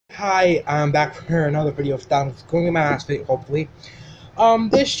Hi, I'm back for another video of Donald's going in my last video, hopefully.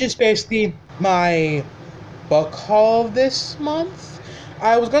 This is just basically my book haul this month.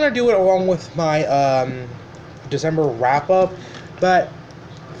 I was gonna do it along with my, December wrap-up, but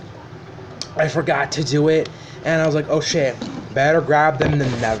I forgot to do it, and I was like, oh shit, better grab them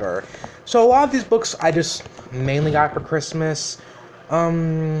than never. So a lot of these books I just mainly got for Christmas.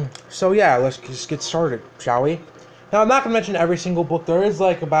 So yeah, let's just get started, shall we? Now, I'm not gonna mention every single book. There is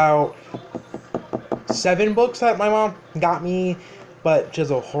like about 7 books that my mom got me, but she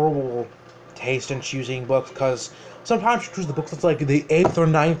has a horrible taste in choosing books because sometimes she chooses the books that's like the 8th or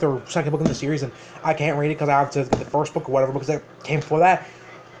ninth or second book in the series, and I can't read it because I have to get the first book or whatever because that came before that.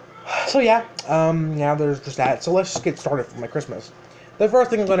 So yeah, yeah, there's just that. So let's just get started for my Christmas. The first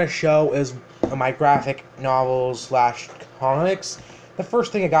thing I'm going to show is my graphic novels slash comics. The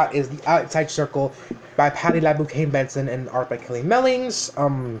first thing I got is The Outside Circle by Patty LaBoucane Benson and art by Kelly Mellings.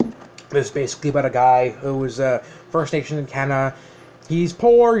 This is basically about a guy who was First Nation in Canada. He's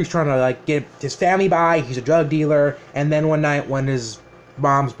poor, he's trying to like get his family by, he's a drug dealer, and then one night when his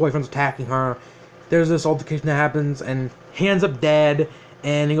mom's boyfriend's attacking her, there's this altercation that happens, and he ends up dead,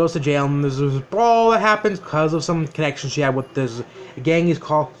 and he goes to jail, and there's this brawl that happens because of some connection she had with this gang he's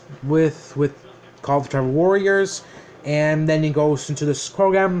called called the Trevor Warriors, and then he goes into this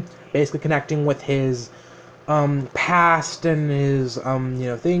program, basically connecting with his past and his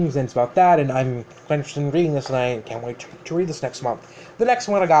things, and it's about that, and I'm interested in reading this, and I can't wait to read this next month. The next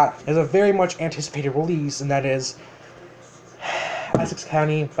one I got is a very much anticipated release, and that is Essex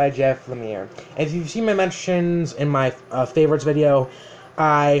County by Jeff Lemire. If you've seen my mentions in my favorites video,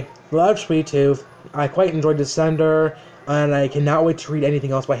 I love Sweet Tooth. I quite enjoyed Descender, and I cannot wait to read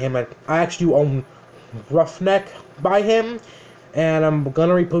anything else by him. I actually do own Roughneck by him, and I'm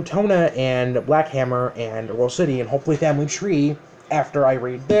gonna read Plutona and Black Hammer and World City, and hopefully Family Tree after I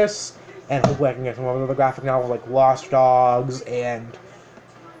read this, and hopefully I can get some other graphic novels like Lost Dogs and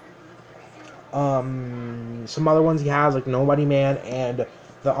some other ones he has, like Nobody Man and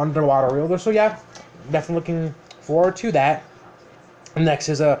The Underwater Reeler. So yeah, definitely looking forward to that. Next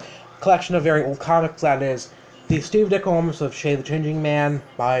is a collection of very old comics, that is the Steve Ditko Almost of Shay the Changing Man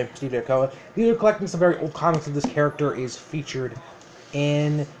by Steve Ditko. These are collecting some very old comics that this character is featured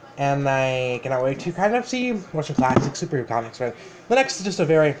in, and I cannot wait to kind of see Western classic superhero comics. Right? The next is just a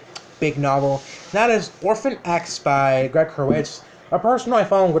very big novel, and that is Orphan X by Greg Hurwitz. A person I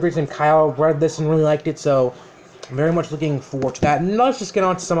follow on Goodreads named Kyle read this and really liked it, so I'm very much looking forward to that. And let's just get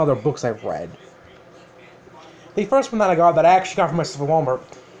on to some other books I've read. The first one that I got, that I actually got from myself at Walmart,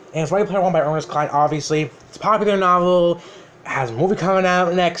 and it's Ready Player One by Ernest Cline, obviously. It's a popular novel, has a movie coming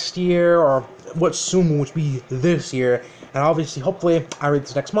out next year, or what soon will be this year, and obviously, hopefully, I read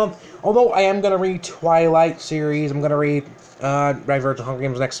this next month. Although I am going to read Twilight series, I'm going to read Divergent Hunger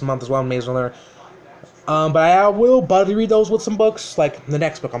Games next month as well, Maze Runner. But I will buddy read those with some books, like the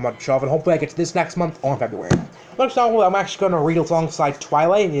next book I'm about to show off, and hopefully I get to this next month on February. The next novel I'm actually going to read alongside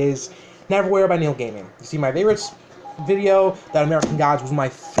Twilight is Neverwhere by Neil Gaiman. You see my favorites video, that American Gods was my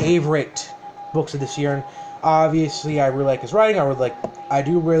favorite books of this year, and obviously I really like his writing. I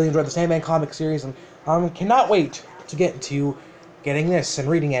do really enjoy the Sandman comic series, and cannot wait to get into getting this and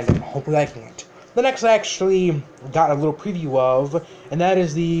reading it, and hopefully liking it. The next I actually got a little preview of, and that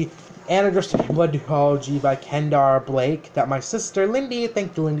is the Anadrustic Blood Duology by Kendar Blake, that my sister Lindy,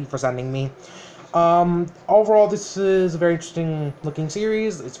 thank you Lindy for sending me. Overall, this is a very interesting looking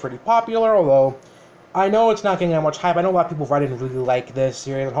series. It's pretty popular, although I know it's not getting that much hype. I know a lot of people write and really like this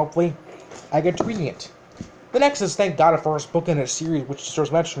series, and hopefully I get to reading it. The next is, thank God, a first book in a series, which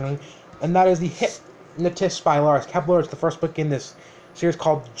deserves mentioning, and that is The Hypnotist by Lars Kepler. It's the first book in this series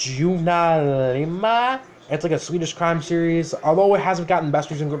called Junalima. It's like a Swedish crime series. Although it hasn't gotten best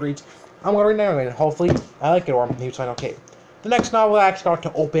reviews in Goodreads, I'm going to read it anyway, and hopefully I like it, or maybe it's fine okay. The next novel I actually got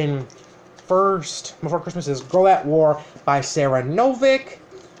to open first before Christmas is Girl at War by Sarah Novick.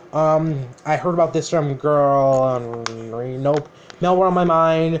 I heard about this from Nope, Melware on My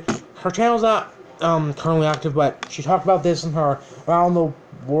Mind. Her channel's not currently active, but she talked about this in her Around the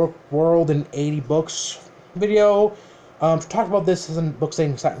World in 80 Books video. She talked about this as a book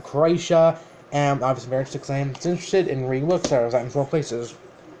saying set in Croatia, and obviously very interested because I am interested in reading books that are set in foreign places.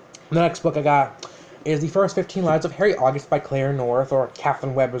 The next book I got is The First 15 Lives of Harry August by Claire North, or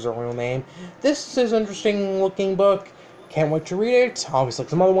Catherine Webb is her real name. This is an interesting looking book. Can't wait to read it. Obviously, like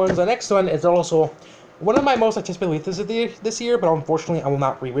some other ones. The next one is also one of my most anticipated reads this year, but unfortunately, I will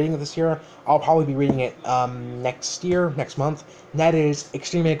not be reading it this year. I'll probably be reading it next month. And that is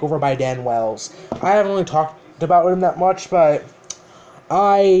Extreme Makeover by Dan Wells. I haven't really talked about him that much, but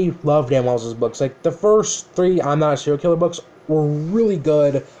I love Dan Wells' books. Like, the first 3 I'm Not a Serial Killer books were really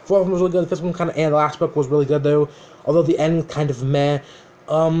good. Fourth one was really good. The fifth one and the last book was really good though, although the end kind of meh.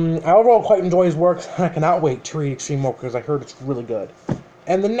 I overall quite enjoy his work. I cannot wait to read Extreme Work because I heard it's really good.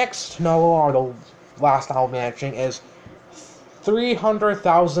 And the next novel, or the last novel I'm mentioning, is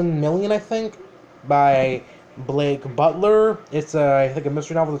 300,000 Million, I think, by Blake Butler. It's I think a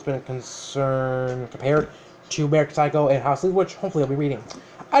mystery novel that's been compared to American Psycho and House League, which hopefully I'll be reading.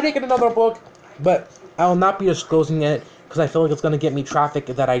 I did get another book, but I will not be disclosing it because I feel like it's going to get me traffic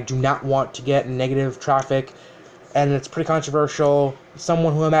that I do not want to get, negative traffic, and it's pretty controversial.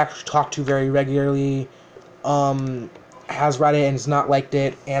 Someone who I'm actually talked to very regularly has read it and has not liked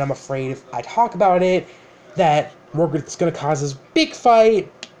it, and I'm afraid if I talk about it that it's going to cause this big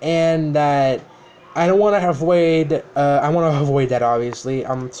fight, and that I don't want to avoid. I want to avoid that, obviously.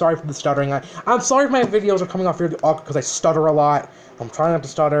 I'm sorry for the stuttering. I'm sorry if my videos are coming off really awkward because I stutter a lot. I'm trying not to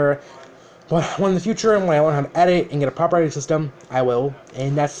stutter. But when in the future, and when I learn how to edit and get a proper editing system, I will.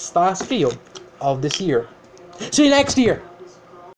 And that's the last video of this year. See you next year!